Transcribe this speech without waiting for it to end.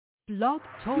Blog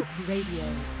Talk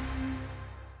Radio.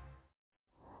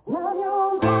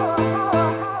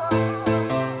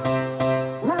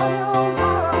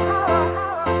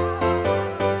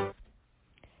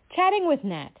 Chatting with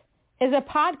Nat is a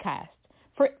podcast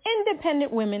for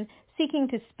independent women seeking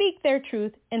to speak their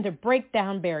truth and to break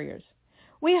down barriers.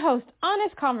 We host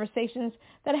honest conversations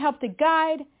that help to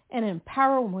guide and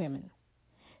empower women.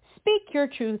 Speak your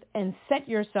truth and set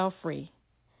yourself free.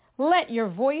 Let your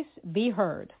voice be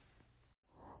heard.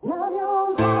 Hi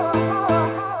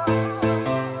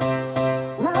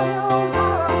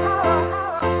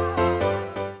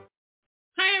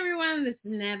everyone, this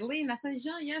is Natalie.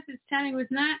 Yes, it's Chatting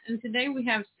with Nat, and today we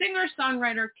have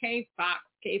singer-songwriter Kfhox.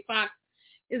 Kfhox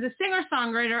is a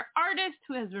singer-songwriter artist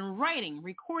who has been writing,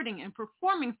 recording, and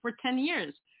performing for 10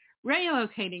 years.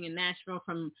 Relocating in Nashville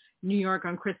from New York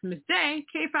on Christmas Day,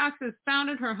 Kfhox has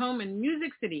founded her home in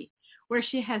Music City, where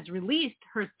she has released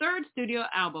her third studio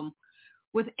album.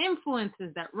 With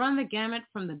influences that run the gamut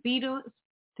from the Beatles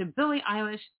to Billie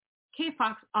Eilish,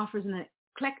 Kfhox offers an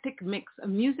eclectic mix of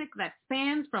music that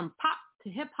spans from pop to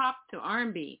hip-hop to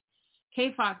R&B.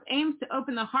 Kfhox aims to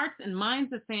open the hearts and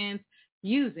minds of fans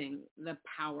using the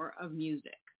power of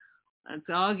music. Let's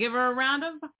all give her a round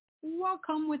of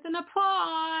welcome with an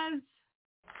applause.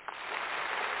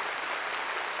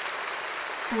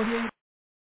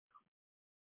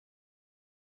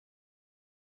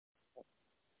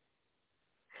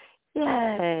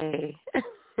 Yay.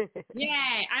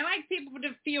 Yay. I like people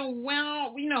to feel,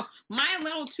 well, my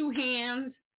little two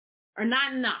hands are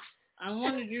not enough. I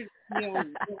wanted you to feel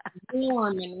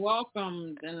warm and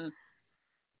welcomed and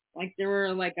like there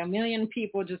were like a million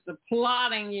people just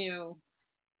applauding you.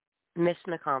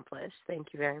 Mission accomplished. Thank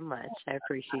you very much. I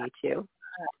appreciate you.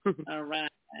 All right.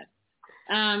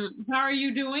 How are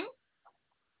you doing?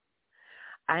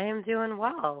 I am doing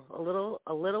well. A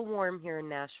little warm here in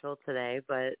Nashville today,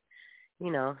 but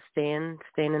staying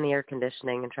in the air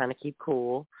conditioning and trying to keep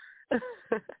cool.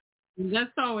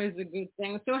 That's always a good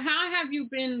thing. So how have you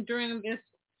been during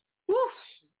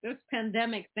this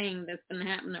pandemic thing that's been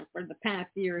happening for the past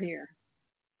year here?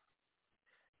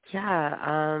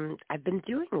 Yeah, I've been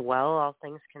doing well, all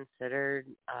things considered.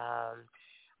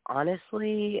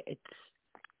 Honestly, it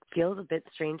feels a bit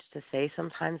strange to say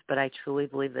sometimes, but I truly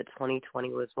believe that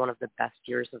 2020 was one of the best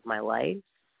years of my life.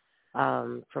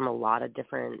 From a lot of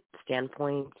different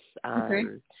standpoints,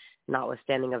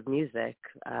 notwithstanding of music.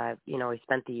 We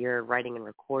spent the year writing and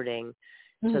recording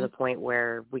to the point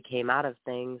where we came out of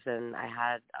things and I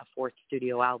had a fourth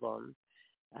studio album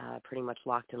pretty much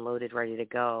locked and loaded, ready to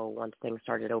go once things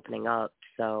started opening up.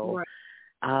 So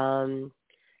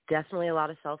definitely a lot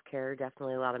of self-care,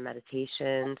 definitely a lot of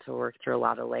meditation to work through a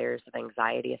lot of layers of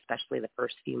anxiety, especially the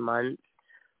first few months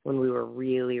when we were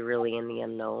really, really in the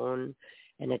unknown.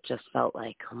 And it just felt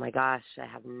like, oh, my gosh, I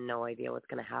have no idea what's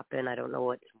going to happen. I don't know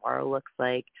what tomorrow looks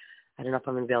like. I don't know if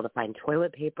I'm going to be able to find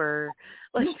toilet paper.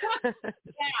 Yeah.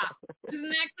 Isn't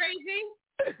that crazy?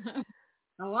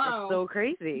 Hello. It's so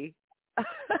crazy. I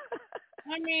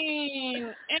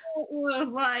mean, it was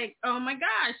like, oh, my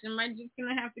gosh, am I just going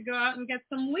to have to go out and get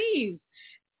some leaves?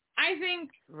 I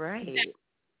think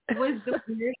that was the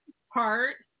weirdest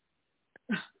part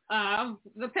of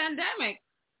the pandemic.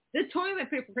 The toilet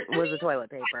paper. Was the toilet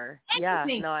paper. Yeah,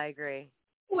 no, I agree.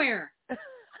 Where? It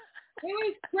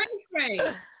was crazy.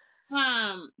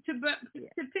 To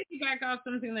piggyback off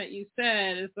something that you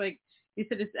said, it's like, you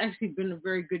said it's actually been a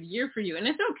very good year for you. And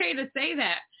it's okay to say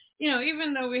that.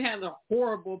 Even though we had a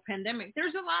horrible pandemic,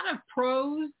 there's a lot of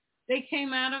pros that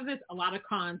came out of this. A lot of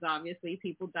cons, obviously.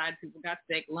 People died, people got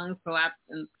sick, lungs collapsed,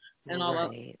 and all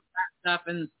of that stuff.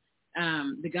 And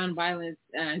the gun violence,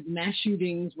 mass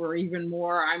shootings were even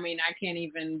more. I mean, I can't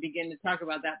even begin to talk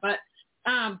about that. But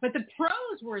the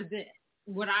pros were this.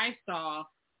 What I saw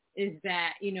is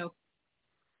that,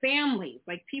 families,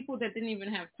 like people that didn't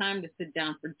even have time to sit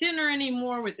down for dinner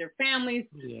anymore with their families,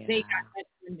 they got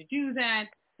time to do that.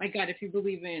 My God, if you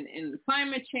believe in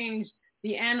climate change,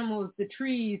 the animals, the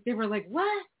trees, they were like,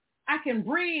 what? I can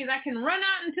breathe. I can run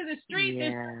out into the street.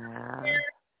 Yeah.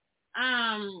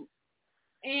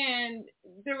 And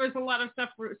there was a lot of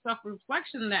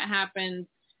self-reflection that happened.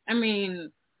 I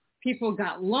mean, people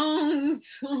got loans,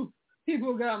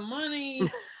 people got money.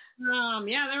 There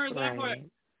was that part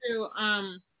too.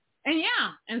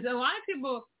 And so a lot of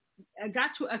people got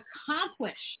to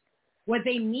accomplish what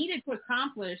they needed to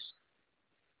accomplish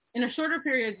in a shorter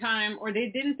period of time, or they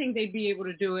didn't think they'd be able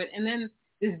to do it. And then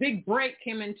this big break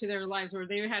came into their lives where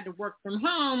they had to work from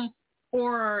home,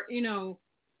 or,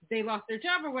 they lost their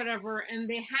job or whatever, and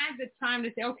they had the time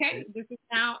to say, okay, this is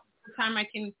now the time I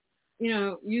can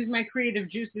use my creative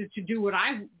juices to do what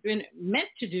I've been meant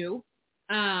to do.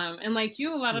 And like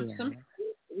you, a lot of some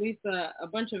release a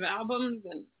bunch of albums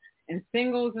and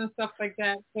singles and stuff like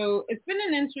that. So it's been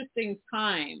an interesting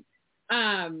time.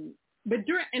 And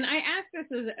I ask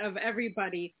this of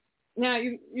everybody. Now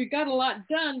you got a lot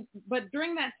done, but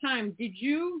during that time, did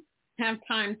you have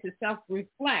time to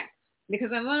self-reflect? Because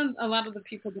I learned a lot of the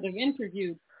people that I've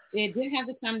interviewed, they did have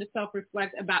the time to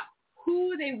self-reflect about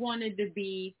who they wanted to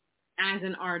be as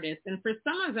an artist. And for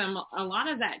some of them, a lot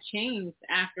of that changed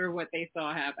after what they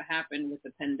saw have happened with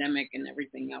the pandemic and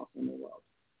everything else in the world.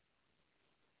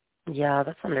 Yeah,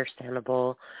 that's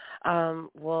understandable.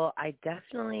 Well, I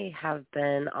definitely have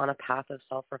been on a path of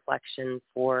self-reflection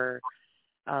for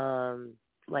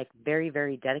like very,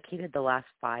 very dedicated the last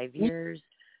 5 years.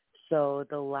 So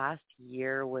the last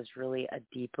year was really a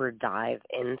deeper dive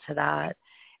into that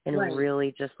and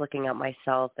really just looking at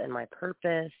myself and my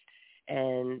purpose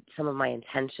and some of my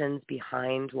intentions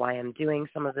behind why I'm doing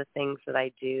some of the things that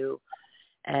I do.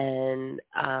 And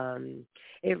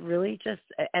it really just,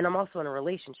 and I'm also in a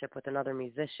relationship with another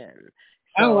musician.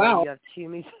 So you have two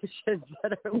musicians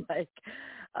that are like,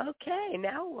 okay,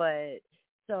 now what?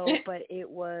 So, but it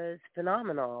was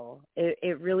phenomenal.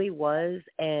 It really was.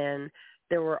 And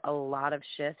there were a lot of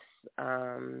shifts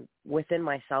within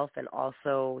myself and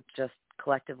also just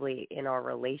collectively in our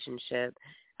relationship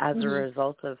as a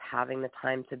result of having the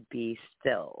time to be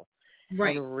still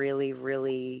and really,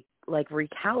 really like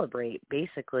recalibrate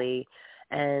basically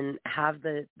and have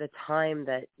the time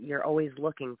that you're always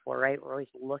looking for, right? We're always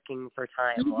looking for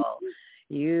time. Well,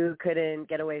 you couldn't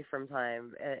get away from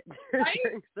time at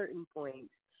during certain points.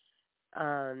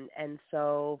 And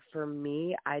so for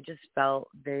me, I just felt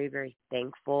very, very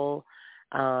thankful.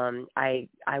 I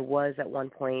was at one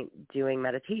point doing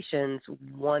meditations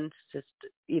once, just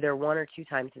either 1 or 2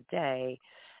 times a day.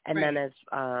 And then as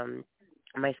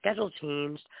my schedule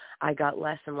changed, I got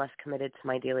less and less committed to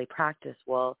my daily practice.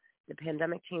 Well, the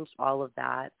pandemic changed all of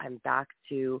that. I'm back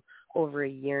to over a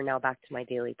year now, back to my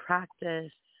daily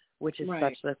practice, which is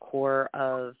such the core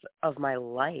of my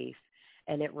life.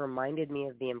 And it reminded me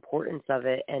of the importance of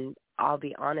it. And I'll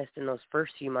be honest, in those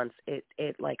first few months,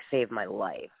 it like saved my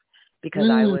life because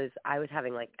I was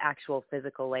having like actual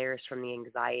physical layers from the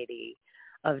anxiety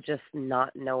of just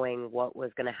not knowing what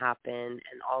was going to happen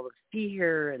and all the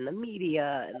fear and the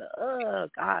media and oh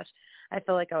gosh, I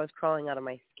felt like I was crawling out of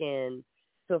my skin.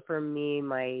 So for me,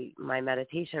 my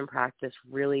meditation practice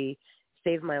really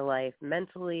saved my life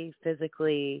mentally,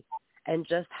 physically, and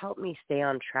just helped me stay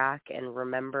on track and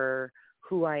remember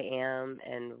who I am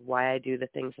and why I do the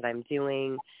things that I'm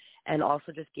doing, and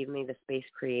also just gave me the space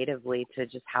creatively to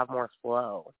just have more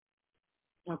flow.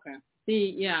 Okay.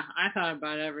 See, yeah, I thought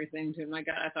about everything too. My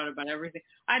God, I thought about everything.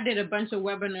 I did a bunch of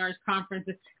webinars,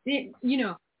 conferences.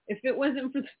 If it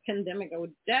wasn't for the pandemic, I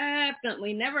would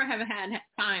definitely never have had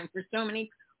time for so many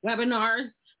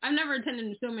webinars. I've never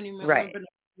attended so many webinars in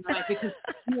my life because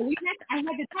I had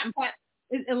the time, but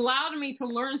it allowed me to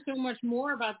learn so much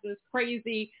more about this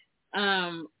crazy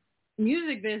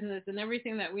music business and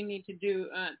everything that we need to do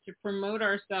to promote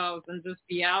ourselves and just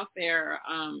be out there.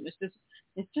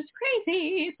 It's just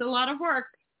crazy. It's a lot of work.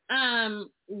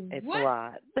 It's a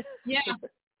lot. Yeah,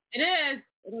 it is.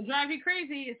 It'll drive you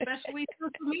crazy, especially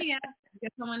social media.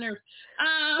 Gets on my nerves.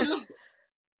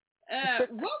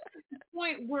 What was the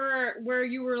point where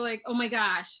you were like, oh my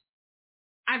gosh,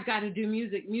 I've got to do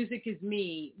music. Music is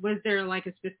me. Was there like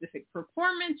a specific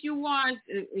performance you watched?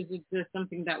 Is it just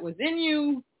something that was in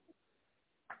you?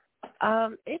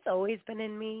 It's always been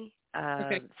in me.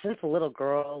 Since a little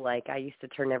girl, like I used to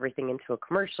turn everything into a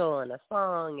commercial and a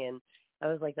song, and I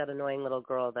was like that annoying little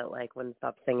girl that like wouldn't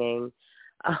stop singing.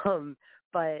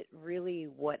 But really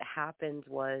what happened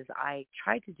was I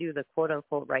tried to do the quote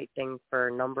unquote right thing for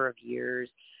a number of years,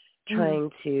 trying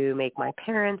to make my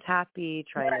parents happy,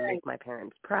 trying to make my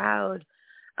parents proud.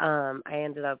 I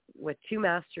ended up with 2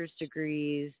 master's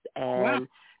degrees and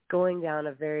going down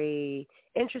a very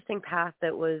interesting path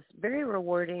that was very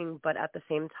rewarding, but at the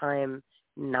same time,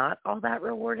 not all that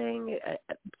rewarding.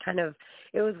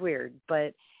 It was weird.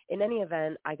 But in any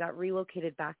event, I got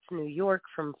relocated back to New York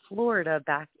from Florida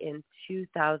back in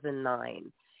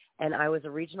 2009. And I was a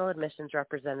regional admissions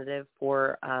representative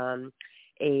for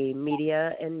a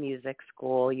media and music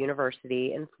school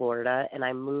university in Florida. And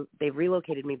they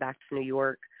relocated me back to New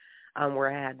York, where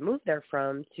I had moved there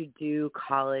from, to do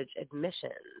college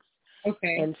admissions.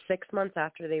 Okay. And 6 months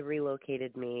after they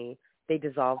relocated me, they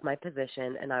dissolved my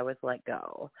position and I was let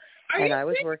go. And I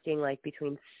was working like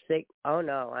between 6, oh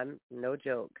no, I'm no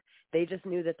joke. They just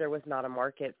knew that there was not a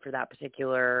market for that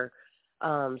particular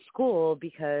school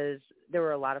because there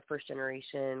were a lot of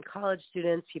first-generation college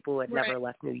students, people who had Right. never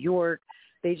left New York.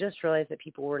 They just realized that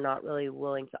people were not really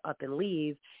willing to up and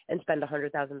leave and spend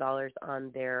 $100,000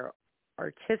 on their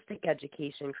artistic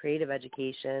education, creative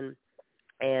education.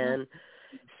 And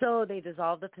so they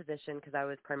dissolved the position because I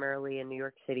was primarily in New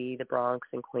York City, the Bronx,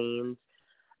 and Queens.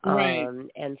 Right.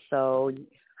 And so,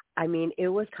 I mean, it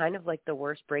was kind of like the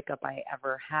worst breakup I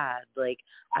ever had. Like,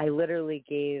 I literally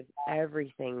gave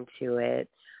everything to it,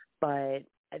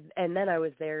 and then I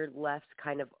was there left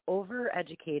kind of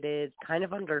overeducated, kind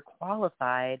of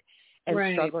underqualified, and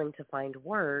Right. struggling to find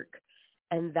work.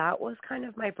 And that was kind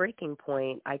of my breaking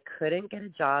point. I couldn't get a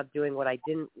job doing what I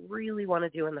didn't really want to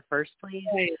do in the first place.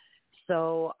 Right.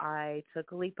 So I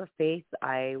took a leap of faith.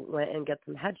 I went and got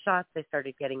some headshots. I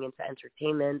started getting into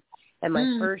entertainment. And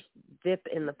my first dip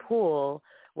in the pool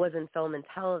was in film and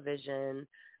television,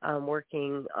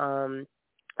 working on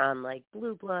like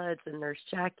Blue Bloods and Nurse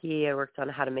Jackie. I worked on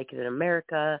How to Make It in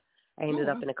America. I ended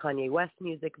up in a Kanye West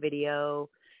music video.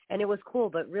 And it was cool,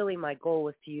 but really my goal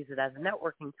was to use it as a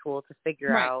networking tool to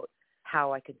figure out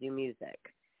how I could do music.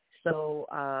 So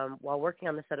while working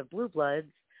on the set of Blue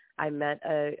Bloods, I met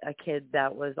a kid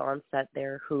that was on set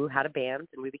there who had a band,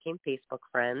 and we became Facebook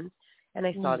friends. And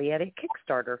I saw that he had a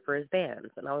Kickstarter for his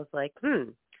band. And I was like,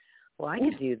 well, I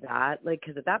could do that. Like,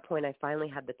 because at that point I finally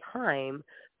had the time,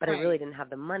 but I really didn't have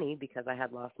the money because I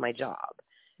had lost my job.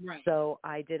 Right. So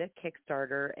I did a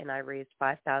Kickstarter, and I raised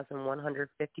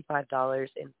 $5,155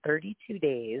 in 32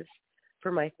 days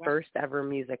for my first ever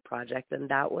music project. And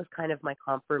that was kind of my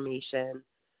confirmation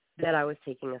that I was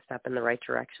taking a step in the right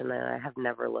direction, and I have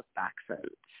never looked back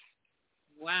since.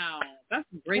 Wow. That's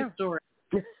a great story.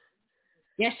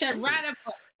 Yes, right up.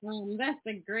 That's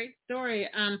a great story.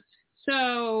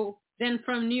 So then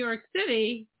from New York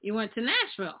City, you went to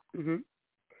Nashville. Mm-hmm.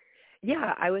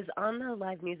 Yeah, I was on the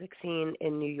live music scene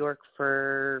in New York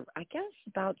for, I guess,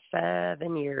 about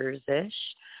 7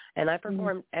 years-ish. And I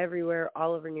performed everywhere,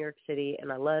 all over New York City,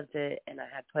 and I loved it. And I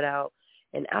had put out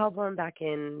an album I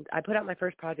put out my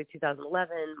first project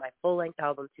 2011, my full-length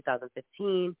album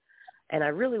 2015. And I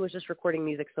really was just recording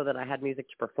music so that I had music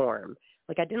to perform.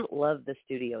 Like, I didn't love the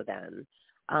studio then.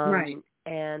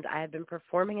 And I had been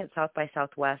performing at South by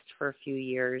Southwest for a few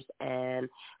years and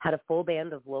had a full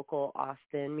band of local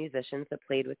Austin musicians that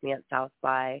played with me at South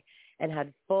by, and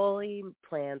had fully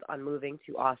planned on moving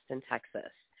to Austin,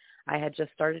 Texas. I had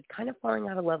just started kind of falling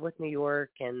out of love with New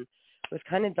York and was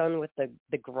kind of done with the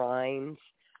grind,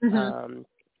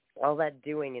 all that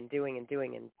doing and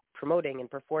promoting and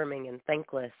performing and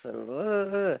thankless.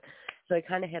 And so I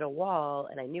kind of hit a wall,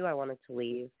 and I knew I wanted to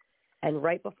leave. And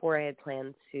right before I had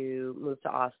planned to move to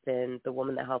Austin, the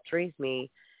woman that helped raise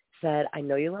me said, I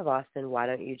know you love Austin. Why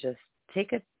don't you just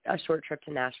take a short trip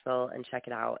to Nashville and check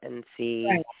it out and see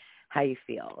how you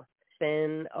feel? It's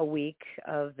been a week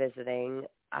of visiting.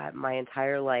 My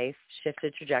entire life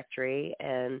shifted trajectory,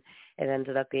 and it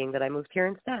ended up being that I moved here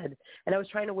instead. And I was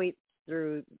trying to wait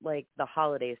through, like, the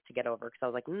holidays to get over, because I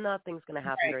was like, nothing's going to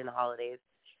happen during the holidays.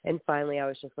 And finally, I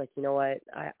was just like, you know what?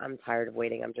 I'm tired of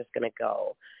waiting. I'm just going to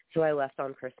go. So I left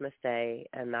on Christmas Day,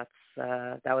 and that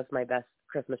was my best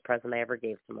Christmas present I ever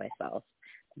gave to myself.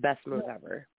 Best move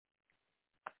ever.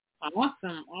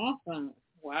 Awesome.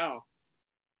 Wow.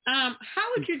 How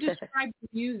would you describe the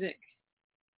music?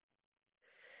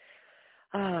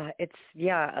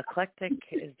 Eclectic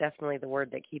is definitely the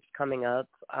word that keeps coming up,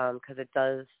 because it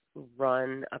does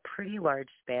run a pretty large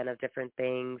span of different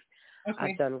things.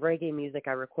 I've done reggae music.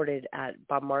 I recorded at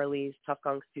Bob Marley's Tough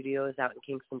Gong Studios out in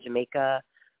Kingston, Jamaica.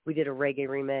 We did a reggae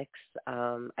remix.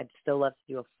 I'd still love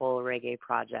to do a full reggae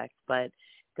project, but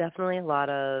definitely a lot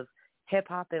of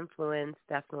hip-hop influence,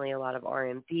 definitely a lot of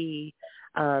R&B.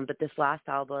 But this last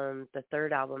album, the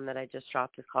third album that I just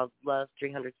dropped, is called Love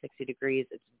 360 Degrees.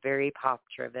 It's very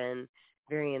pop-driven,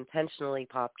 very intentionally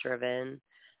pop-driven.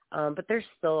 But there's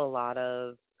still a lot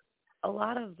of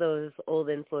those old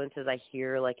influences I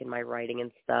hear, like, in my writing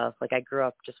and stuff. Like, I grew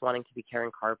up just wanting to be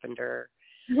Karen Carpenter.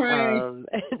 And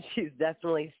she's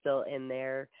definitely still in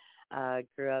there.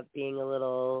 Grew up being a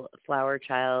little flower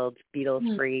child,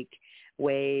 Beatles freak,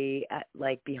 way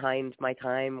behind my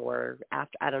time, or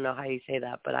after. I don't know how you say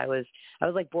that, but I was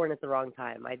like born at the wrong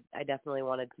time. I definitely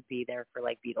wanted to be there for,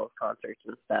 like, Beatles concerts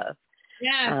and stuff.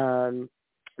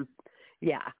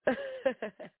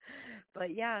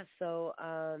 But yeah, so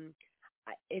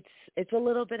it's a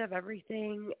little bit of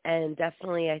everything, and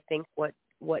definitely I think what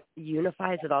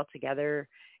unifies it all together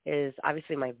is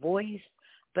obviously my voice,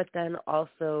 but then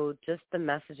also just the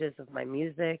messages of my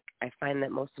music. I find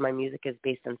that most of my music is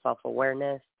based in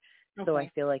self-awareness, so I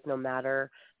feel like no matter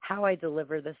how I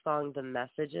deliver the song, the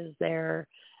message is there.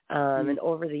 And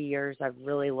over the years, I've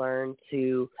really learned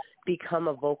to become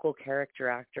a vocal character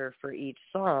actor for each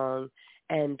song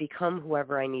and become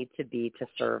whoever I need to be to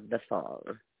serve the song.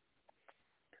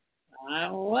 I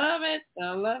love it.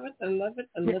 I love it. I love it.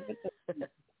 I love it. I love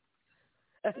it.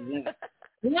 I love it.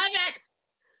 Love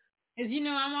it. As you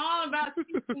know, I'm all about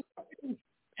speaking truth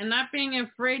and not being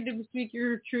afraid to speak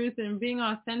your truth and being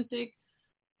authentic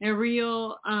and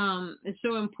real is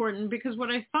so important, because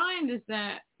what I find is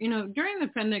that, during the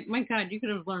pandemic, my God, you could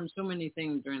have learned so many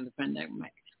things during the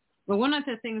pandemic. But one of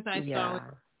the things I saw was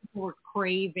people were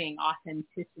craving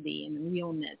authenticity and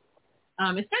realness,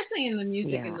 especially in the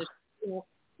music industry.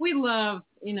 We love,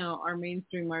 our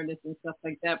mainstream artists and stuff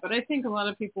like that. But I think a lot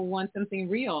of people want something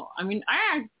real. I mean,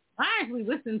 I actually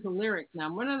listen to lyrics now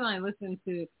more than I listen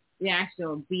to the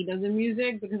actual beat of the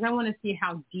music, because I want to see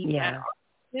how deep that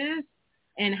artist is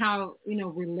and how,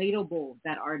 relatable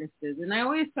that artist is. And I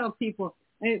always tell people,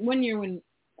 one year when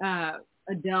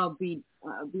Adele beat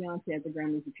Beyonce at the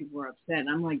Grammys, and people were upset, and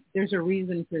I'm like, there's a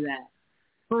reason for that.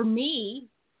 For me,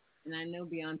 and I know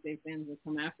Beyonce fans will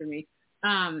come after me,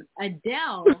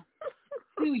 Adele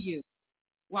to you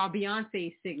while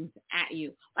Beyonce sings at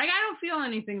you. Like, I don't feel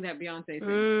anything that Beyonce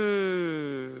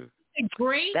sings.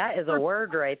 That is a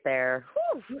word right there.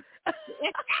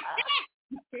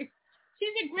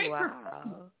 She's a great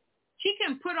performer. She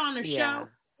can put on a show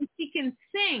and she can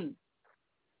sing.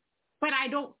 But I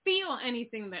don't feel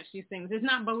anything that she sings. It's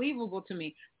not believable to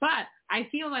me. But I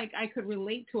feel like I could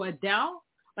relate to Adele.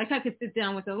 Like, I could sit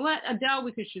down with Adele,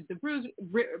 we could shoot the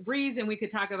breeze, and we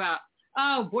could talk about,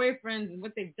 boyfriends and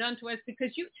what they've done to us,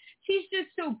 because she's just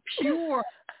so pure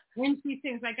when she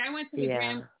sings. Like, I went to the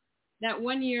Grammy that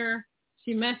one year,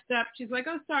 she messed up. She's like,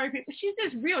 oh, sorry, people. She's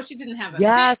just real. She didn't have a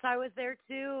Yes, fit. I was there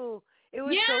too. It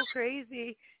was so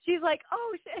crazy. She's like,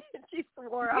 oh, shit. She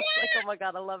swore. I was like, oh, my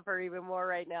God, I love her even more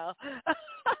right now.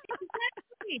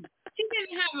 Exactly. She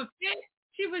didn't have a fit.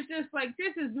 She was just like,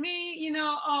 this is me,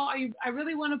 I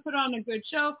really want to put on a good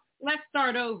show. Let's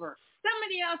start over.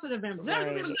 Somebody else would have been,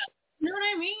 you know what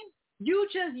I mean? You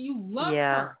loved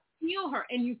her, feel her,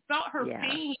 and you felt her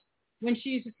pain when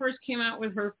she first came out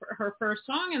with her first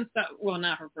song and stuff. Well,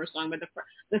 not her first song, but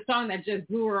the song that just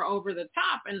blew her over the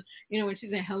top. And, when she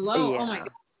said, hello, oh, my God.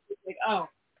 It's like, oh,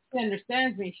 she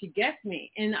understands me. She gets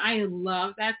me. And I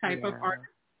love that type of art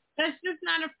that's just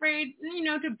not afraid,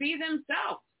 to be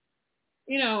themselves.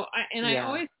 I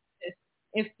always say this,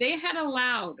 if they had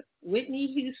allowed Whitney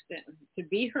Houston to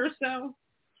be herself,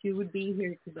 she would be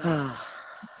here today.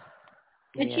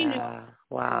 But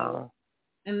wow.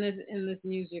 In this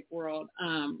music world,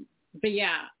 but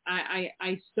yeah,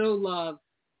 I so love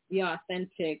the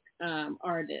authentic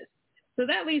artist. So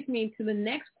that leads me to the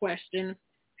next question: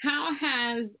 how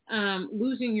has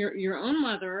losing your own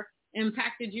mother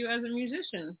impacted you as a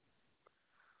musician?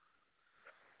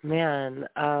 Man,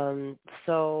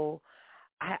 so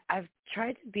I've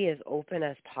tried to be as open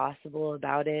as possible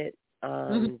about it,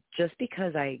 just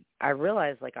because I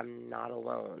realize, like, I'm not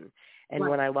alone. And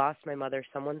when I lost my mother,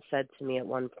 someone said to me at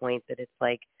one point that it's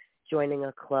like joining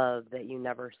a club that you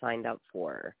never signed up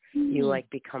for. You, like,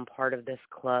 become part of this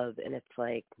club, and it's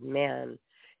like, man,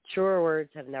 truer words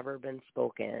have never been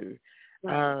spoken.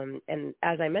 And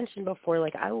as I mentioned before,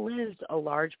 like, I lived a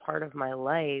large part of my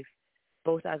life,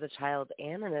 both as a child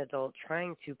and an adult,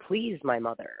 trying to please my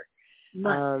mother.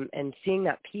 And seeing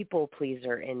that people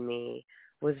pleaser in me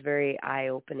was very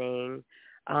eye-opening.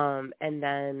 And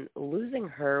then losing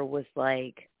her was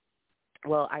like,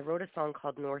 well, I wrote a song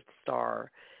called North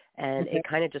Star, and it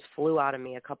kind of just flew out of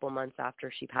me a couple months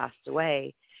after she passed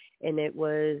away. And it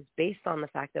was based on the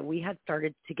fact that we had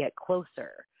started to get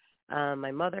closer.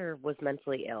 My mother was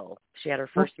mentally ill. She had her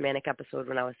first manic episode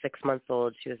when I was 6 months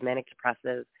old. She was manic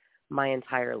depressive my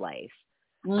entire life.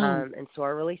 And so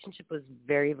our relationship was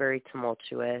very, very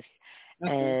tumultuous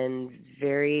and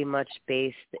very much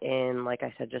based in, like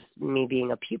I said, just me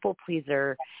being a people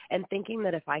pleaser and thinking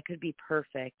that if I could be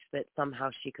perfect, that somehow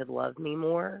she could love me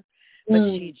more. But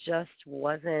she just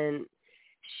wasn't.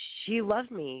 She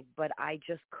loved me, but I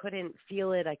just couldn't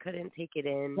feel it. I couldn't take it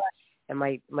in. And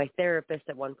my therapist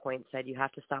at one point said, you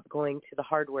have to stop going to the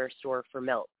hardware store for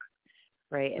milk,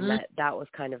 right? And that was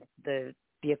kind of the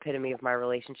epitome of my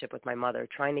relationship with my mother,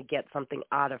 trying to get something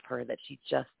out of her that she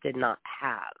just did not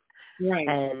have.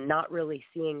 And not really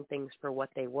seeing things for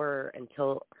what they were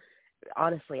until,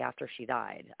 honestly, after she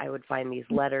died. I would find these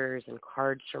letters and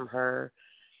cards from her.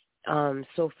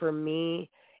 So for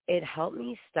me, it helped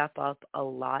me step up a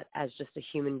lot as just a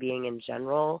human being in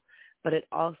general, but it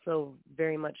also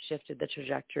very much shifted the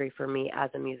trajectory for me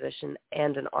as a musician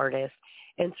and an artist,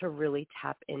 and to really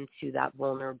tap into that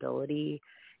vulnerability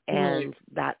and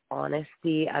that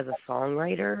honesty as a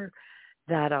songwriter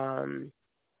that,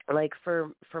 like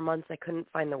for months I couldn't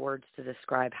find the words to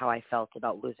describe how I felt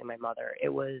about losing my mother. It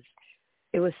was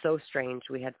so strange.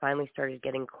 We had finally started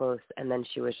getting close, and then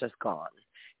she was just gone.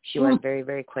 She went very,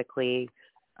 very quickly.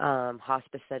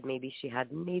 Hospice said she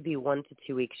had 1 to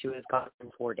 2 weeks. She was gone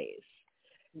in 4 days.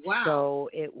 Wow. So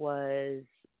it was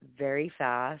very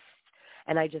fast.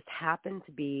 And I just happened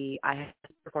to I had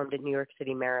performed at New York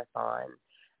City Marathon.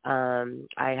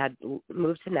 I had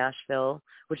moved to Nashville,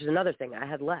 which is another thing. I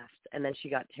had left, and then she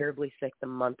got terribly sick the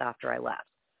month after I left.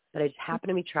 But I just happened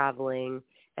to be traveling,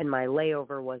 and my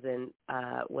layover was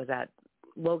at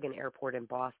Logan Airport in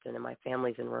Boston, and my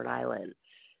family's in Rhode Island.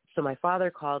 So my father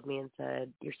called me and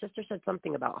said, your sister said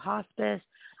something about hospice.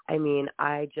 I mean,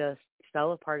 I just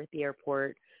fell apart at the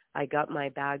airport. I got my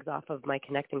bags off of my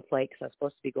connecting flight because I was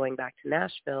supposed to be going back to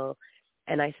Nashville,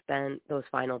 and I spent those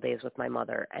final days with my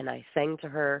mother, and I sang to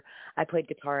her. I played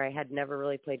guitar. I had never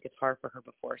really played guitar for her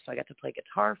before, so I got to play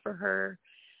guitar for her,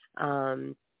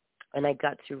 and I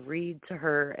got to read to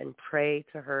her and pray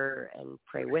to her and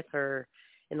pray with her.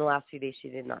 In the last few days, she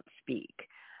did not speak.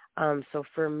 So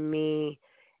for me,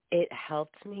 it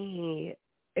helped me.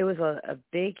 It was a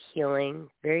big healing,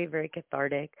 very, very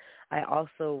cathartic. I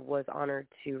also was honored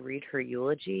to read her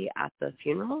eulogy at the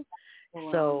funeral.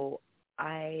 Wow. So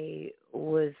it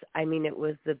was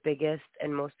the biggest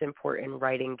and most important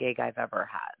writing gig I've ever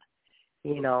had,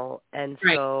 and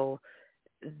right. So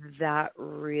that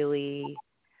really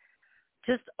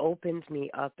just opened me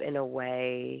up in a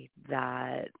way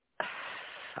that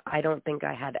I don't think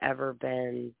I had ever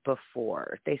been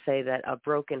before. They say that a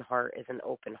broken heart is an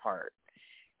open heart,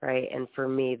 right? And for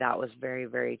me, that was very,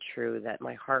 very true, that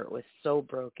my heart was so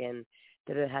broken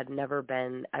that it had never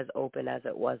been as open as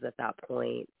it was at that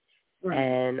point. Right.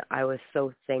 And I was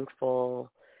so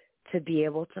thankful to be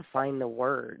able to find the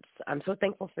words. I'm so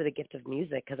thankful for the gift of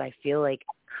music, because I feel like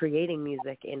creating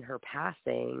music in her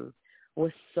passing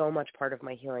was so much part of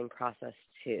my healing process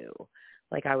too.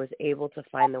 Like, I was able to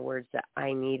find the words that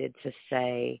I needed to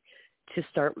say to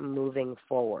start moving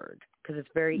forward, because it's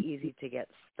very easy to get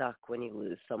stuck when you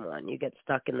lose someone. You get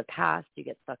stuck in the past. You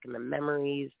get stuck in the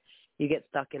memories. You get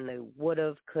stuck in the would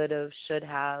have, could have, should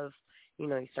have.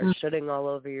 You start shoulding all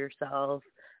over yourself.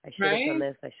 I should have done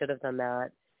this. I should have done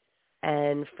that.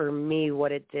 And for me,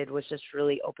 what it did was just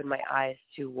really open my eyes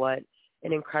to what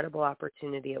an incredible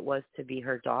opportunity it was to be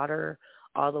her daughter,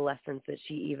 all the lessons that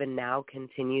she even now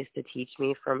continues to teach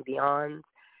me from beyond,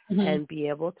 and be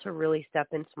able to really step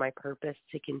into my purpose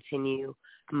to continue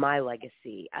my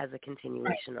legacy as a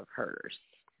continuation of hers.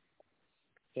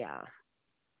 Yeah.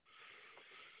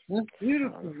 That's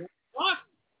beautiful. That's awesome.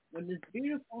 But it's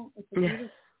beautiful. It's beautiful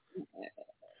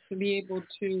to be able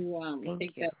to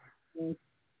take that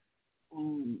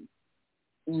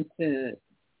and to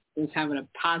just having a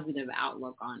positive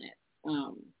outlook on it.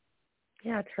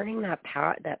 Yeah, turning that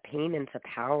pain into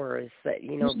power is that,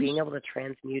 being able to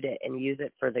transmute it and use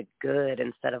it for the good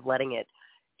instead of letting it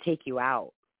take you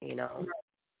out,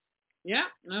 Yeah,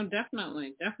 no,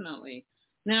 definitely.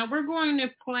 Now we're going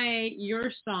to play your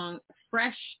song,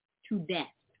 Fresh to Death.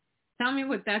 Tell me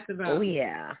what that's about. Oh,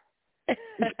 yeah.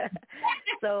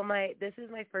 So this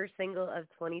is my first single of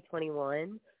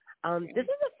 2021. This is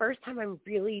the first time I'm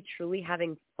really, truly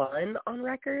having fun on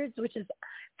records, which is,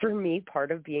 for me,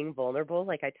 part of being vulnerable.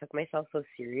 Like, I took myself so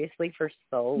seriously for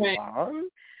so long.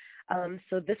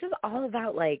 So this is all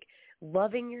about, like,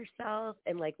 loving yourself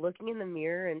and, like, looking in the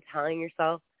mirror and telling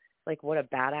yourself, like, what a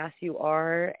badass you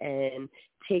are, and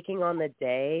taking on the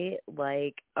day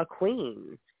like a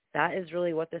queen. That is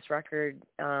really what this record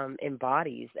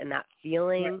embodies, and that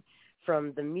feeling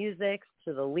from the music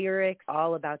to the lyrics,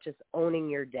 all about just owning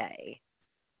your day.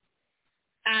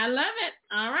 I love it.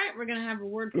 All right, we're going to have a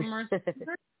word from our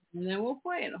sister, and then we'll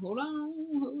play it. Hold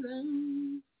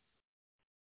on.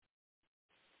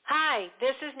 Hi,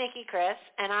 this is Nikki Chris,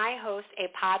 and I host a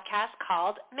podcast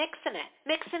called Mixin' It.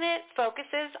 Mixin' It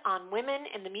focuses on women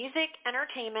in the music,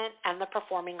 entertainment, and the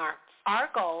performing arts. Our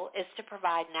goal is to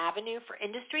provide an avenue for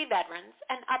industry veterans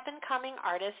and up-and-coming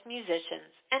artists, musicians,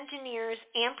 engineers,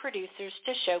 and producers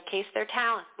to showcase their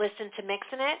talent. Listen to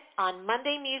Mixin' It on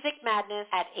Monday Music Madness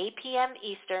at 8 p.m.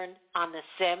 Eastern on the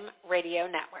Sim Radio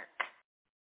Network.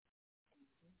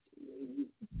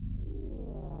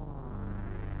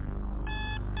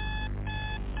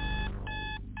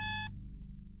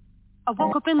 I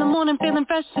woke up in the morning feeling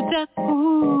fresh to death,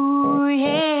 ooh,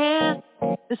 yeah.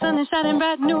 The sun is shining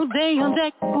bright, new day on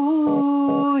deck,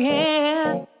 ooh,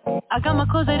 yeah. I got my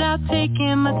closet out,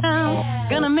 taking my time.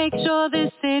 Gonna make sure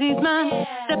this city's mine.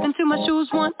 Step into my shoes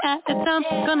one at a time.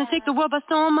 Gonna take the world by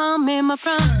storm, I'm in my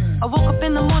prime. I woke up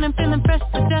in the morning feeling fresh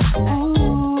to death.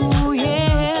 Ooh,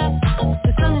 yeah.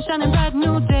 The sun is shining bright,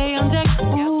 new day on deck.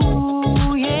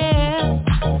 Ooh, yeah.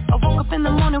 I woke up in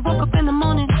the morning, woke up in the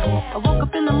morning. I woke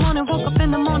up in the morning, woke up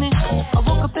in the morning. I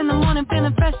woke up in the morning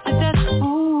feeling fresh to death.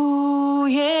 Ooh,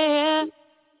 yeah.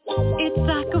 It's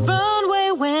like a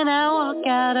runway when I walk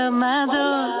out of my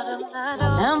door.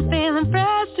 I'm feeling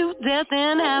fresh to death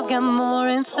and I've got more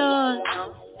in store.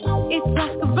 It's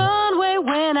like a runway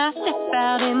when I step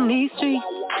out in these streets.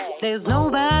 There's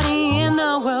nobody in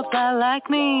the world fly like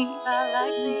me.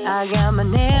 I got my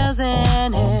nails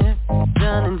and hair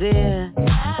done and did.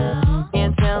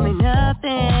 Can't tell me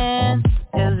nothing,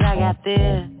 'cause I got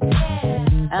this.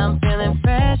 I'm feeling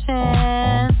fresh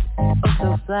and oh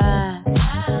so fly.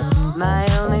 My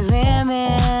only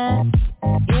limit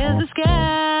is the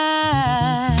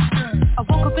sky. I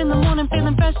woke up in the morning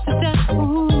feeling fresh to death.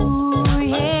 Ooh,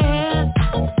 yeah.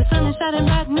 The sun is shining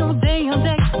bright, new day on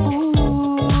deck.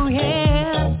 Ooh,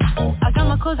 yeah. I got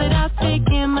my closet out,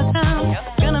 taking my time.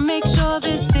 Gonna make sure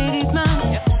this city's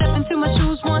mine. Step into my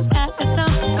shoes one at a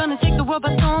time. Gonna take the world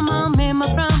by storm, I'm in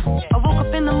my prime. I woke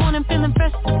up in the morning feeling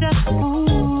fresh to death.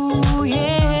 Ooh,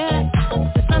 yeah.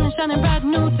 The sun is shining bright,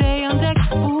 new day on deck.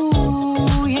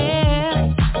 Ooh,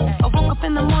 yeah. I woke up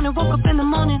in the morning, woke up in the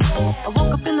morning. I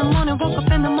woke up in the morning, woke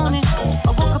up in the morning.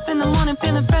 I woke up in the morning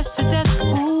feeling fresh to death.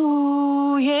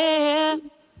 Ooh, yeah.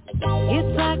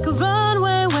 It's like a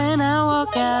runway when I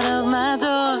walk out of my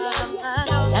door.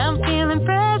 I'm feeling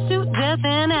fresh to death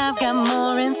and I've got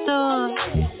more in store.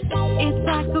 It's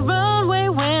like a runway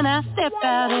when I step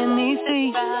out in these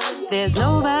streets. There's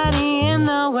nobody in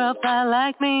the world fly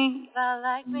like me.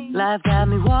 Life got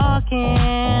me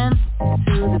walking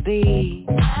to the beat.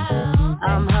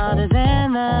 I'm hotter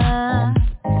than the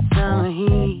summer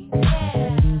heat.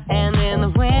 And in the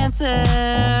winter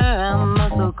I'm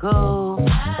so cold.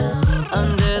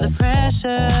 Under the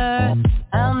pressure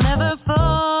I'll never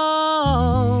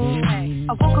fold.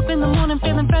 I woke up in the morning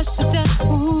feeling fresh to death.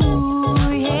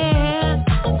 Ooh, yeah.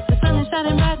 The sun is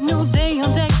shining bright, new day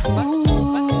on deck.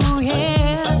 Ooh,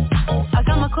 yeah. I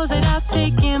got my closet out,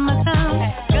 taking my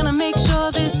time. Gonna make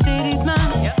sure this city's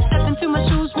mine. Step into my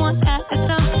shoes one at a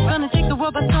time. Gonna take the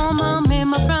world by storm, I'm in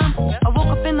my prime. I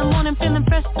woke up in the morning feeling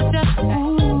fresh to death.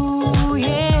 Ooh,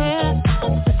 yeah.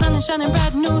 The sun is shining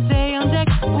bright, new day on deck.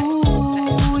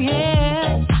 Ooh,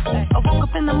 yeah. I woke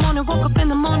up in the morning, woke up in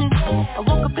the morning. I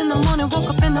woke up in the morning, woke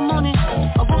up in the morning.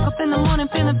 I woke up in the morning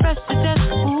feeling fresh to death.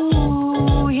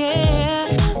 Ooh,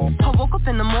 yeah. I woke up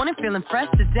in the morning feeling fresh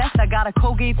to death. I got a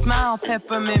Colgate smile,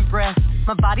 peppermint breath.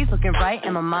 My body's looking right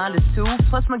and my mind is too.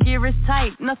 Plus my gear is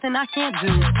tight, nothing I can't do.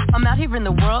 I'm out here in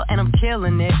the world and I'm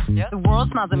killing it. The world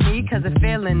smiles at me 'cause it's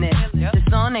feeling it. The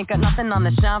sun ain't got nothing on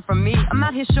the shine from me. I'm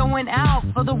out here showing out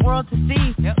for the world to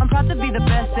see. I'm proud to be the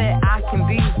best that I can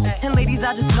be. And ladies,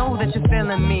 I just know that you're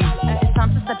feeling me. It's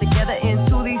time to step together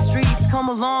into these streets. Come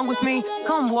along with me,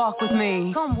 come walk with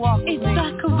me. Come walk with me. It's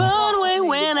like a runway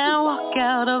when I walk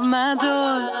out of my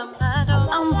door.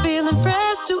 I'm feeling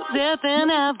fresh to death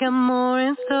and I've got more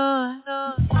in store.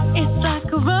 It's like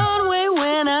a runway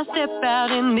when I step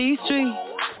out in these streets.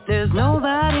 There's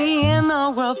nobody in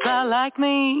the world fly like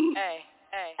me.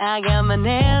 I got my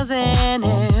nails and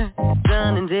hair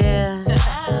done and did.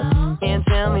 Can't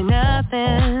tell me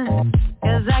nothing,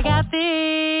 'cause I got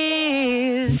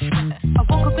this. I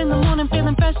woke up in the morning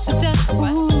feeling fresh to death.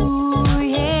 Ooh,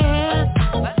 yeah.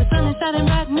 The sun is shining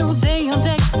bright, new day on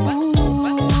deck.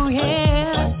 Ooh,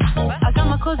 yeah. I got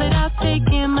my closet out,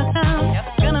 taking my time.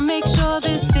 Gonna make sure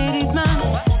this city's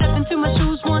mine. Step into my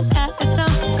shoes one at a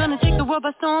time. Gonna take the world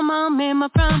by storm, I'm in my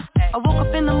prime. I woke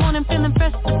up in the morning feeling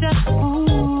fresh to death.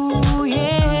 Ooh,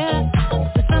 yeah.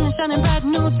 The sun is shining bright,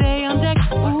 new day on deck.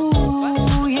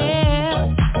 Ooh,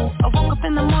 yeah. I woke up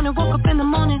in the morning, woke up in the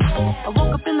morning. I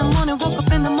woke up in the morning, woke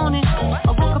up in the morning.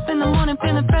 I woke up in the morning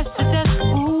feeling fresh to death.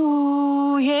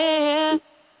 Ooh, yeah.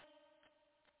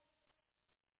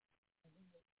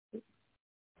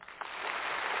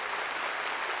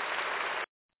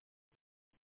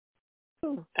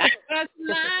 That was a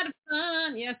lot of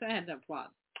fun. Yes, I had to applaud.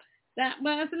 That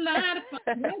was a lot of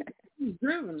fun. I was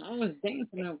grooving. I was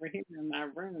dancing over here in my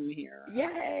room here.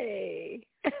 Yay!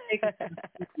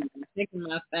 Taking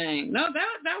my thing. No,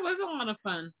 that was a lot of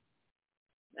fun.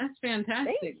 That's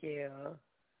fantastic. Thank you.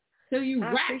 So you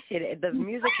I appreciate it. The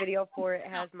music video for it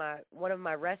has one of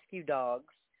my rescue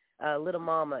dogs. Little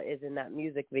Mama is in that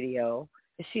music video.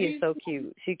 She is so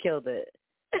cute. She killed it.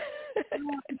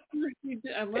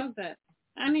 I love that.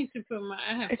 I need to put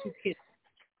I have 2 kids.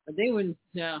 But they wouldn't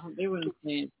say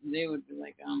it. They would be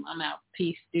like, I'm out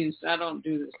peace deuce. I don't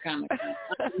do this kind of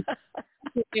stuff.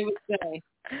 That's what they would say.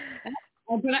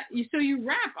 I but so you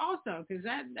rap also, because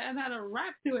that had a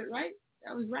rap to it, right?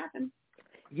 That was rapping.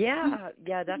 Yeah,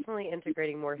 definitely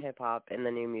integrating more hip hop in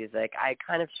the new music. I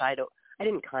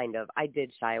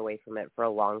did shy away from it for a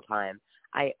long time.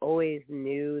 I always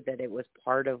knew that it was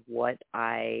part of what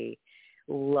I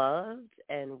loved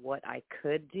and what I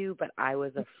could do, but I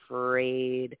was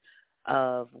afraid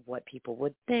of what people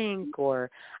would think.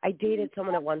 Or I dated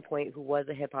someone at one point who was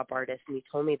a hip hop artist, and he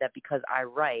told me that because I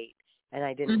write and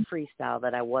I didn't freestyle,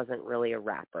 that I wasn't really a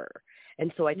rapper.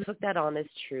 And so I took that on as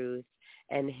truth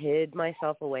and hid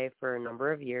myself away for a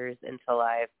number of years until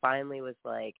I finally was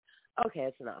like, okay,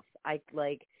 it's enough.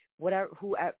 Like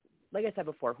I said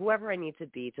before, whoever I need to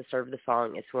be to serve the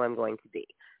song is who I'm going to be.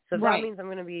 So if that means I'm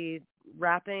going to be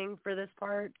rapping for this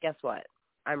part, guess what?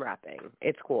 I'm rapping.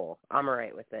 It's cool. I'm all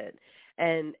right with it.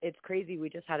 And it's crazy. We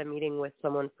just had a meeting with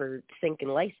someone for sync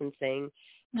and licensing,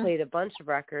 played a bunch of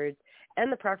records, and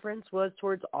the preference was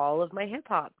towards all of my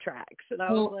hip-hop tracks. And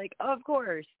I was like, of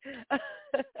course.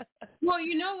 Well,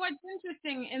 you know what's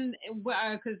interesting, and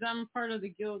because I'm part of the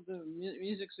Guild of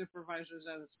Music Supervisors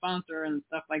as a sponsor and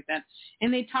stuff like that,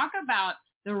 and they talk about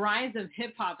the rise of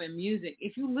hip-hop and music.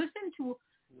 If you listen to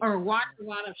or watch a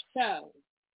lot of shows,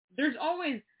 there's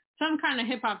always some kind of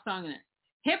hip-hop song in it.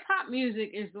 Hip-hop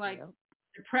music is like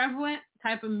the prevalent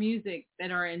type of music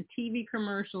that are in TV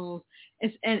commercials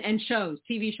and shows,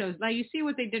 TV shows. Now, you see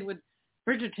what they did with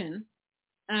Bridgerton.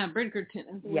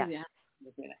 Yeah.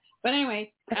 But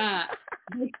anyway,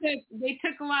 they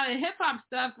took a lot of hip-hop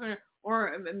stuff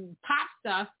or pop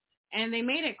stuff, and they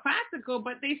made it classical,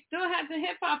 but they still had the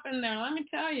hip-hop in there, let me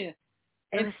tell you.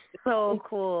 It's so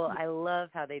cool. I love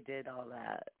how they did all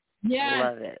that. Yeah. I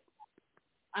love it.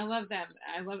 I love that.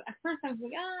 At first I was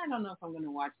like, I don't know if I'm going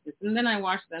to watch this. And then I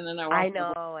watched it, and then I watched it.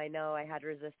 I know. I had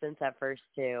resistance at first,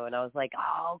 too. And I was like,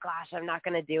 oh, gosh, I'm not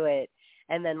going to do it.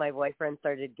 And then my boyfriend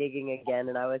started gigging again,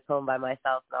 and I was home by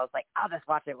myself. And I was like, I'll just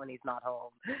watch it when he's not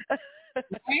home.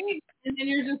 Right? And then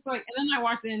you're just like, and then I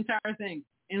watched the entire thing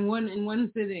in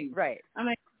one sitting. Right. I'm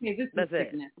like, okay, this is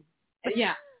sickness.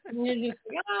 Yeah. And you're just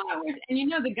like, I wish. And you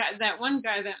know that one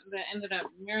guy that ended up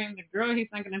marrying the girl, he's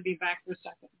not going to be back for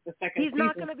the second He's season.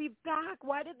 not going to be back.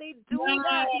 Why did they do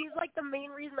that? He's like the main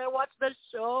reason I watched the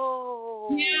show.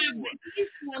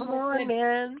 Yeah. Come on,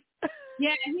 man.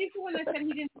 Yeah, and he's the one that said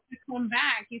he didn't want to come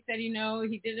back. He said, he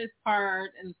did his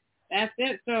part, and that's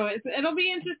it. So it'll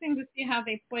be interesting to see how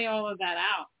they play all of that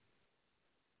out.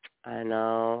 I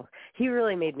know. He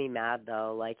really made me mad,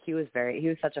 though. Like, he was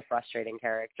such a frustrating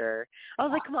character. I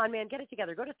was like, come on, man, get it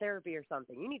together. Go to therapy or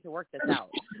something. You need to work this out.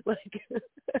 Like,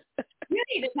 you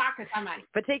need to talk to somebody.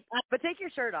 But take your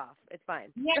shirt off. It's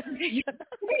fine. Yeah, take your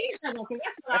shirt off, because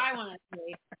that's what I want to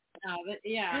say. But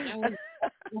yeah,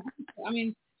 I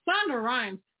mean, Shonda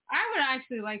Rhimes, I would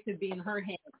actually like to be in her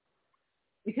head,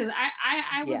 because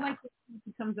I would like to see if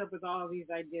she comes up with all of these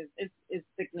ideas. It's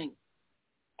sickening.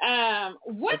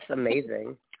 It's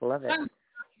amazing. I love it.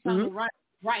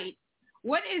 Right.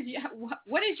 What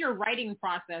is your writing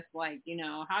process like?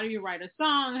 How do you write a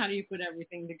song? How do you put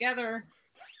everything together?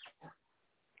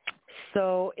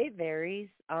 So it varies.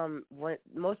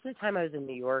 Most of the time I was in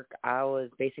New York, I was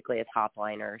basically a top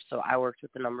liner. So I worked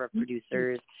with a number of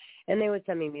producers, and they would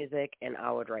send me music, and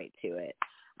I would write to it,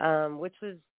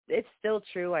 it's still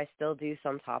true. I still do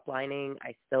some top lining.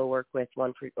 I still work with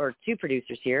one or two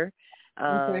producers here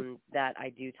that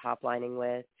I do top lining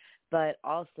with. But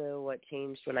also what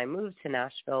changed when I moved to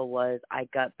Nashville was I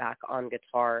got back on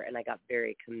guitar, and I got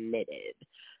very committed.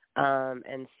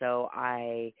 And so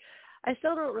I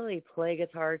still don't really play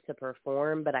guitar to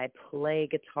perform, but I play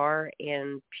guitar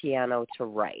and piano to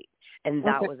write. And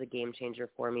that was a game changer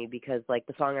for me, because like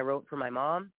the song I wrote for my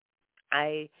mom,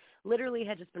 I literally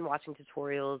had just been watching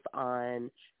tutorials on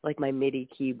like my MIDI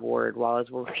keyboard while I was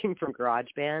working from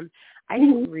GarageBand. I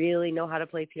didn't really know how to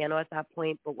play piano at that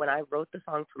point, but when I wrote the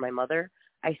song for my mother,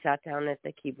 I sat down at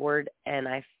the keyboard and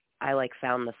I like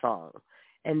found the song.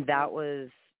 And that was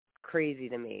crazy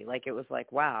to me. Like, it was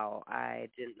like, wow, I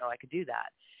didn't know I could do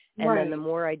that. And then the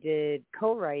more I did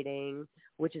co-writing,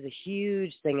 which is a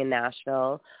huge thing in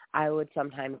Nashville, I would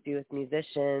sometimes be with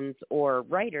musicians or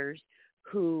writers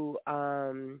who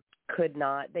could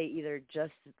not, they either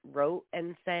just wrote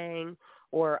and sang,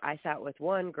 or I sat with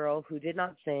one girl who did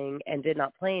not sing and did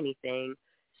not play anything.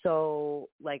 So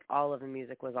like all of the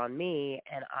music was on me.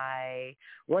 And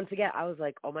once again, I was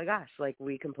like, oh my gosh, like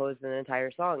we composed an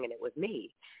entire song and it was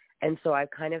me. And so I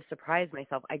kind of surprised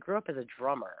myself. I grew up as a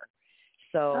drummer.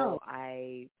 So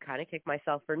I kind of kicked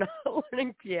myself for not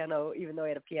learning piano, even though I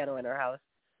had a piano in our house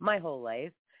my whole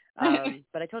life.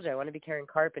 But I told you I want to be Karen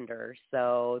Carpenter,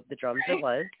 so the drums it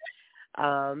was.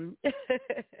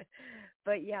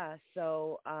 But yeah,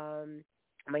 so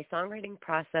my songwriting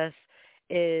process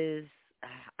is,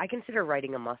 I consider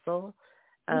writing a muscle.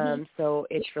 So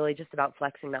it's really just about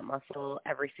flexing that muscle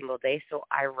every single day. So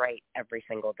I write every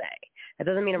single day. That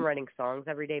doesn't mean I'm writing songs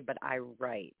every day, but I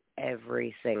write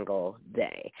every single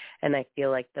day. And I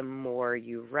feel like the more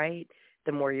you write,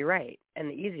 the more you write, and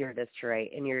the easier it is to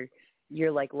write. And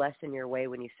you're like less in your way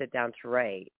when you sit down to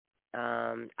write.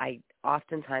 I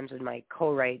oftentimes with my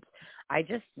co-writes, I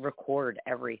just record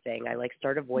everything. I like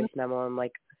start a voice memo. I'm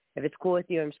like, if it's cool with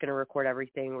you, I'm just going to record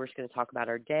everything. We're just going to talk about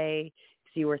our day,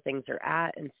 see where things are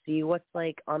at, and see what's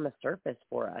like on the surface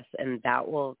for us. And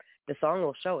the song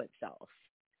will show itself.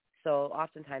 So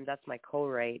oftentimes that's my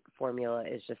co-write formula,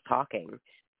 is just talking.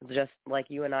 Just like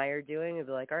you and I are doing, it'll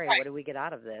be like, all right, what do we get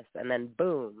out of this? And then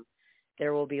boom,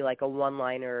 there will be like a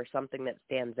one-liner or something that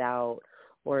stands out.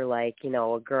 Or like, you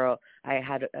know, a girl, I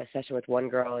had a session with one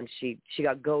girl and she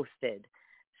got ghosted.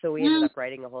 So we ended up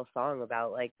writing a whole song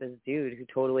about like this dude who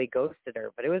totally ghosted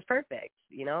her, but it was perfect.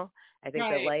 You know, I think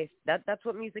that life, that's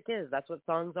what music is. That's what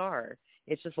songs are.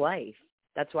 It's just life.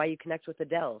 That's why you connect with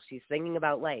Adele. She's singing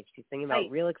about life. She's singing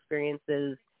about real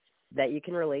experiences that you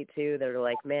can relate to, that are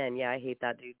like, man, yeah, I hate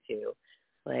that dude too.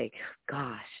 Like,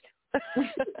 gosh.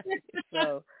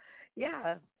 So,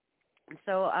 yeah.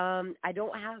 So I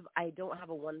don't have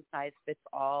a one size fits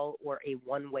all or a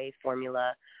one way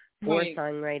formula for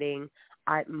songwriting.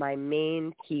 My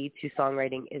main key to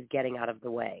songwriting is getting out of the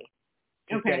way.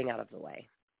 Getting out of the way.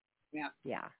 Yeah.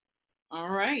 Yeah.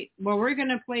 All right. Well, we're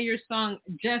gonna play your song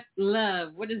 "Just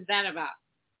Love." What is that about?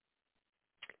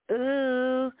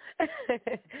 Ooh.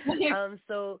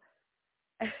 So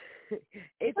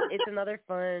it's another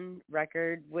fun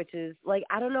record, which is like,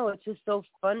 I don't know, it's just so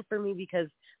fun for me because,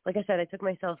 like I said, I took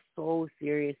myself so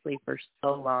seriously for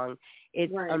so long.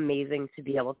 It's amazing to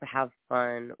be able to have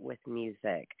fun with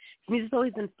music. Music's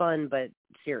always been fun, but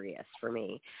serious for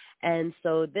me. And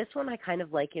so this one I kind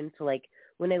of liken to, like,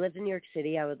 when I lived in New York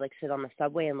City, I would like sit on the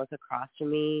subway and look across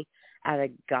from me at a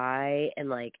guy and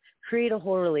like create a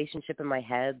whole relationship in my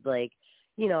head, like,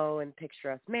 you know, and picture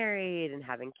us married and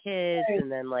having kids, and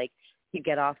then like he'd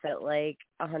get off at like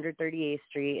 138th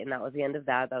Street, and that was the end of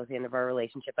that. That was the end of our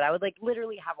relationship. But I would like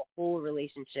literally have a whole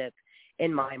relationship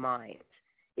in my mind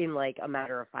in like a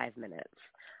matter of 5 minutes.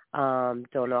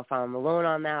 Don't know if I'm alone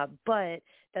on that, but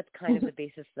that's kind of the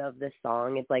basis of this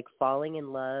song. It's like falling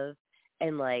in love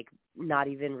and like not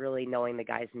even really knowing the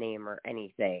guy's name or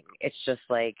anything. It's just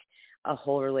like a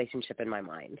whole relationship in my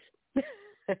mind.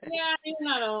 Yeah, you're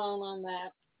not alone on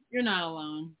that. You're not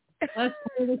alone. Let's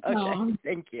play the song.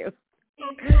 Okay, thank you.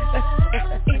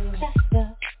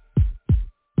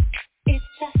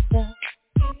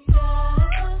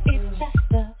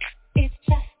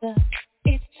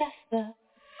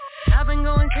 I've been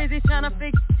going crazy trying to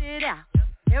figure it out.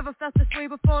 Never felt this way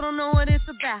before, don't know what it's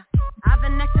about. I've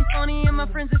been acting funny and my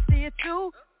friends will see it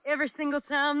too. Every single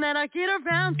time that I get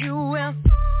around you, well,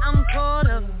 I'm caught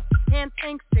up, can't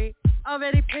think straight.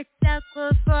 Already picked out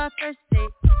clothes for our first date.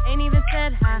 Ain't even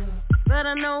said hi, but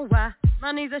I know why.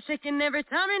 My knees are shaking every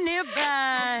time you're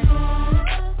nearby.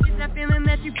 It's that feeling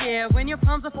that you get when your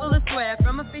palms are full of sweat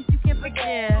from a face you can't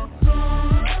forget.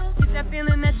 It's that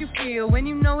feeling that you feel when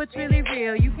you know it's really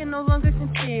real. You can no longer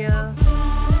conceal.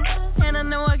 And I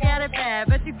know I got it bad,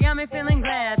 but you got me feeling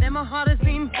glad that my heart is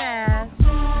beating fast.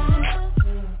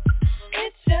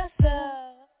 It's just love.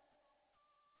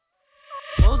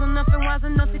 Old enough and wise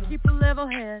enough to keep a level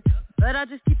head, but I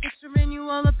just keep picturing you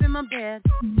all up in my bed.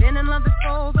 Been in love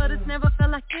before, but it's never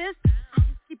felt like this. I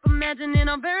just keep imagining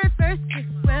our very first kiss.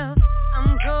 Well,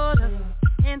 I'm caught up,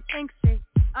 can't think straight.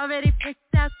 Already picked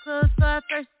out clothes for our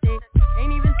first date.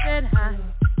 Ain't even said hi,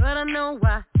 but I know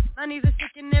why. My knees are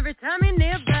shaking every time you're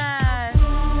nearby.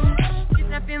 It's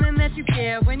that feeling that you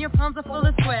get when your palms are full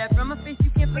of sweat from a face you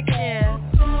can't forget.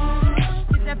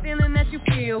 It's that feeling that you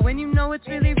feel when you know it's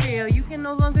really real. You can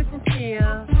no longer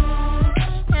conceal.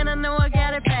 And I know I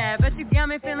got it bad, but you got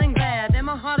me feeling glad that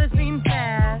my heart is beating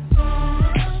fast.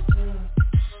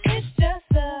 It's just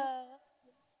love.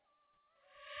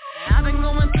 I've been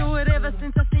going through it ever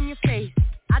since I seen your face.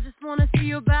 I just wanna see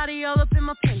your body all up in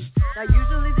my face. Not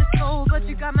usually this cold, but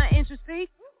you got my interest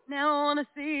peaked. Now I wanna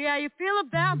see how you feel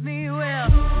about me. Well,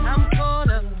 I'm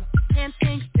caught up, can't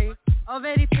think straight.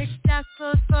 Already picked out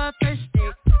clothes for our first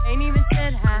date. Ain't even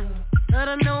said hi, but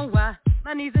I know why.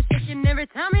 My knees are shaking every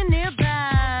time you're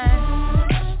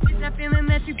nearby. It's that feeling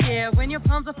that you get when your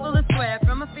palms are full of sweat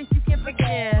from a face you can't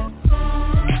forget.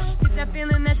 It's that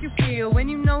feeling that you feel when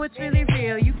you know it's really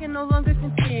real. You can no longer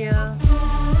conceal.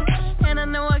 And I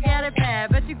know I got it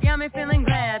bad, but you got me feeling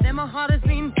glad that my heart is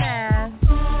beating fast.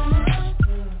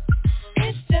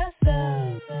 It's just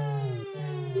love.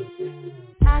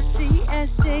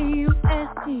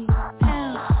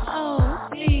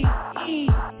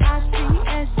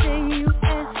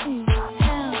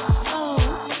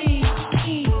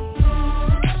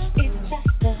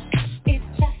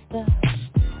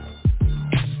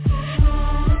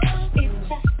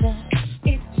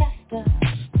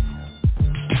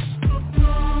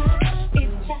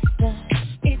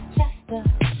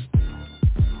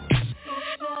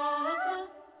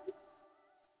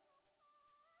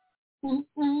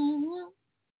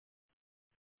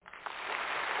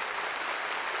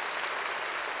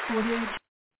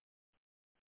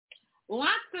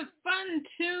 Lots of fun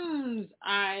tunes.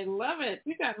 I love it.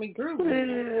 You got me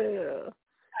grooving.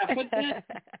 I put it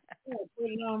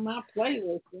on my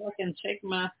playlist so I can check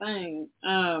my thing.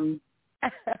 I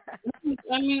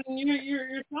mean,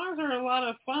 your songs are a lot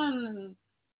of fun,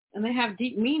 and they have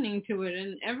deep meaning to it,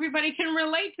 and everybody can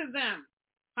relate to them.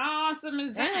 How awesome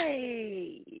is that?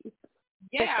 Hey.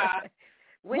 Yeah.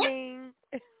 Winning.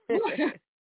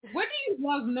 What do you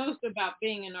love most about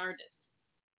being an artist?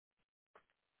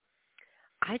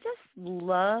 I just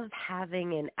love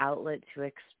having an outlet to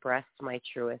express my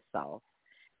truest self.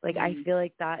 Like, I feel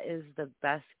like that is the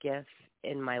best gift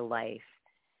in my life.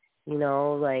 You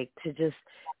know, like to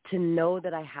know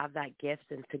that I have that gift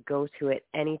and to go to it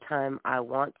anytime I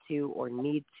want to or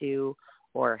need to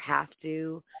or have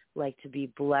to, like to be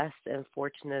blessed and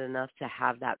fortunate enough to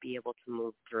have that be able to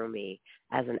move through me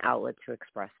as an outlet to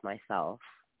express myself.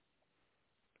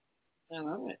 I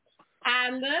love it. I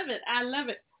love it. I love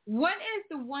it. What is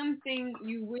the one thing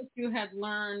you wish you had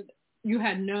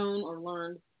known or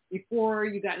learned before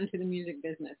you got into the music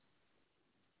business?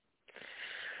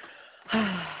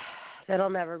 That'll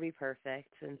never be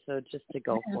perfect, and so just to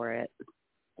go for it.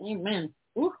 Amen.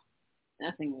 Ooh,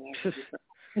 nothing will ever be perfect.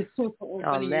 It's so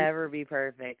I'll never be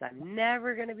perfect. I'm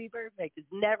never going to be perfect. It's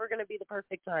never going to be the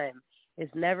perfect time. I'm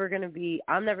never going to be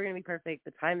perfect.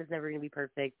 The time is never going to be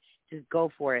perfect. Just go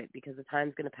for it because the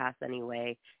time's going to pass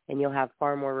anyway, and you'll have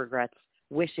far more regrets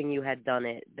wishing you had done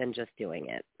it than just doing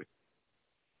it.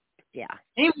 Yeah.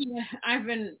 I've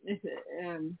been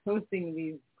posting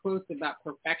these quotes about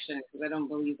perfection because I don't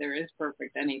believe there is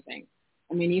perfect anything.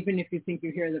 I mean, even if you think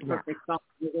you hear the perfect song,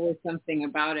 there's always something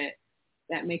about it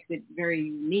that makes it very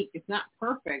unique. It's not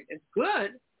perfect. It's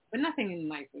good, but nothing in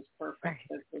life is perfect.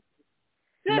 Right.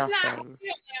 Nothing.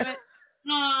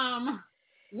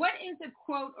 What is a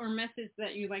quote or message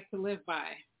that you like to live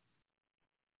by?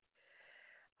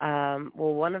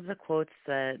 Well, one of the quotes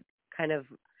that kind of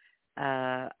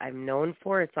I'm known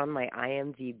for, it's on my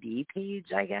IMDb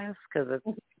page, I guess, because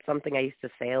it's something I used to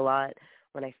say a lot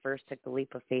when I first took the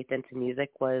leap of faith into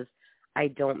music was, I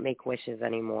don't make wishes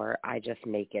anymore. I just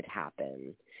make it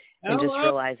happen. And just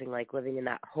realizing like living in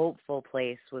that hopeful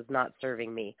place was not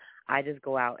serving me. I just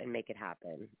go out and make it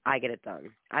happen. I get it done.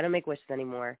 I don't make wishes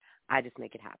anymore. I just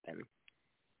make it happen.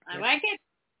 I like it.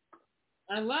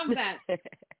 I love that.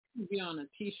 Be on a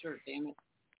T-shirt, damn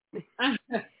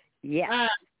it. Yeah.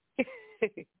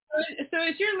 So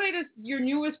is your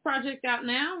newest project out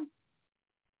now?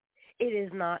 It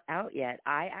is not out yet.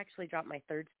 I actually dropped my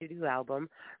third studio album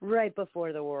right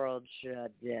before the world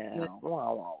shut down. Wah,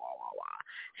 wah, wah, wah, wah.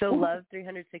 So Love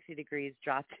 360 Degrees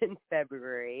dropped in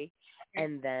February.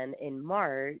 And then in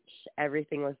March,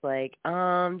 everything was like,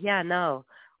 yeah, no,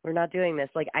 we're not doing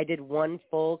this. Like I did one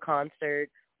full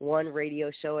concert, one radio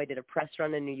show. I did a press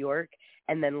run in New York.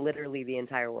 And then literally the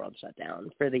entire world shut down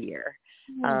for the year.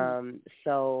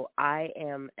 So I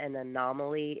Am an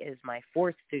Anomaly is my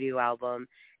fourth studio album.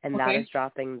 And that is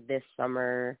dropping this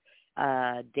summer,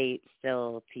 date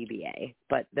still TBA,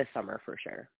 but this summer for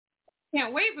sure.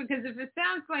 Can't wait because if it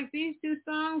sounds like these two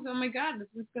songs, oh my God, this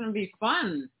is going to be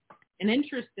fun and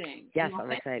interesting. Yes,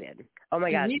 I'm excited. Oh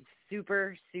my God,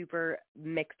 super, super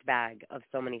mixed bag of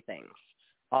so many things,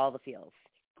 all the feels.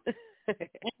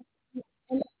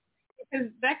 Because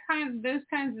those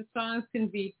kinds of songs can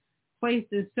be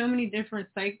placed in so many different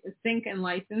sync and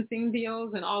licensing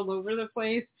deals and all over the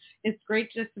place. It's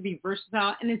great just to be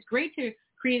versatile, and it's great to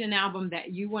create an album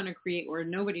that you want to create where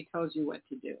nobody tells you what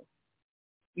to do.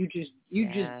 You just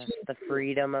the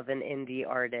freedom of an indie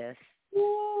artist.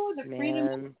 Ooh, the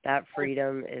freedom. That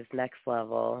freedom is next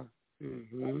level.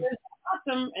 Mm-hmm. It is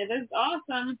awesome. It is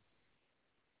awesome.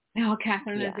 Now,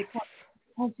 Catherine, yes.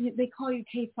 they call you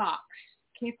Kfhox.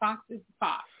 Kfhox is the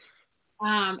fox.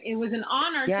 It was an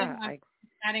honor to have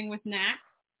chatting with Nat.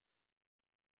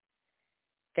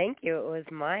 Thank you. It was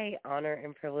my honor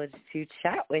and privilege to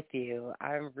chat with you.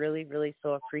 I'm really, really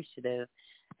so appreciative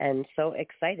and so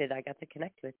excited I got to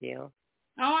connect with you.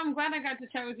 Oh, I'm glad I got to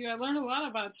chat with you. I learned a lot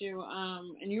about you.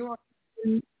 And you are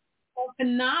a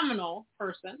phenomenal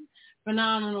person,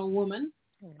 phenomenal woman.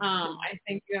 I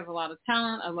think you have a lot of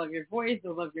talent. I love your voice. I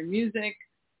love your music.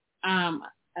 I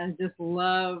just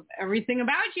love everything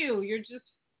about you. You're just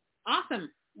awesome.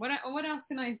 What else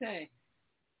can I say?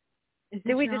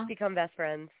 Did we just become best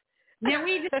friends? Yeah,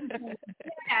 we just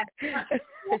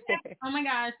Oh my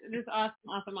gosh, it is awesome.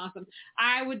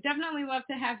 I would definitely love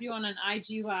to have you on an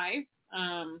IG Live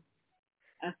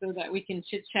so that we can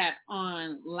chit-chat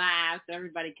on live so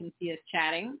everybody can see us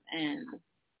chatting and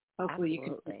Hopefully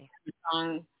Absolutely. you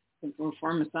can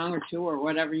perform a song or two or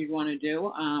whatever you want to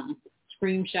do.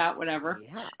 Scream, shout, whatever.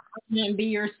 Yeah. And be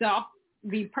yourself.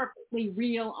 Be perfectly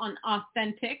real and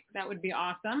authentic. That would be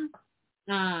awesome.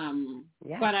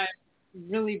 But I've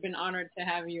really been honored to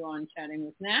have you on Chatting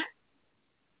with Nat.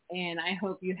 And I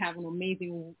hope you have an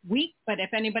amazing week. But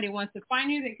if anybody wants to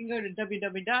find you, they can go to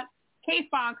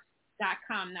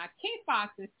www.kfhox.com. Now, Kfhox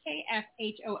is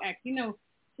Kfhox. You know,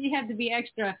 she had to be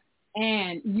extra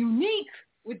and unique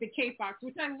with the Kfhox,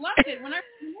 which I loved it. When I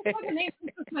saw the name,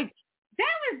 I was like,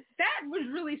 that was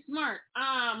really smart.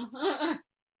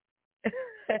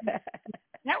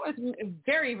 That was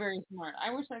very, very smart. I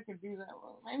wish I could do that.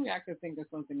 Well, maybe I could think of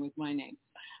something with my name.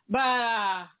 But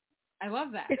I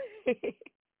love that.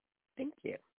 Thank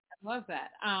you. I love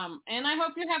that. And I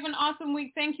hope you have an awesome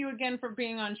week. Thank you again for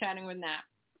being on Chatting with Nat.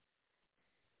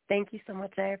 Thank you so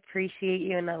much. I appreciate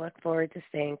you, and I look forward to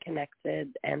staying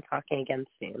connected and talking again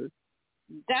soon.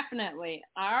 Definitely.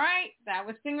 All right. That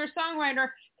was singer-songwriter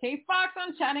Kfhox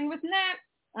on Chatting with Nat.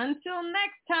 Until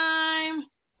next time.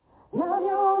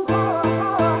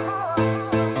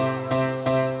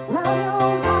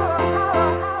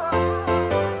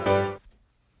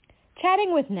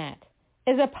 Chatting with Nat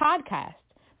is a podcast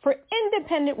for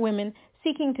independent women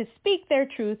seeking to speak their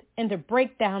truth and to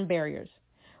break down barriers.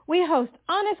 We host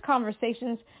honest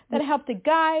conversations that help to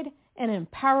guide and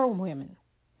empower women.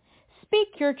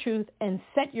 Speak your truth and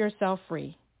set yourself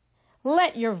free.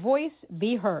 Let your voice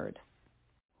be heard.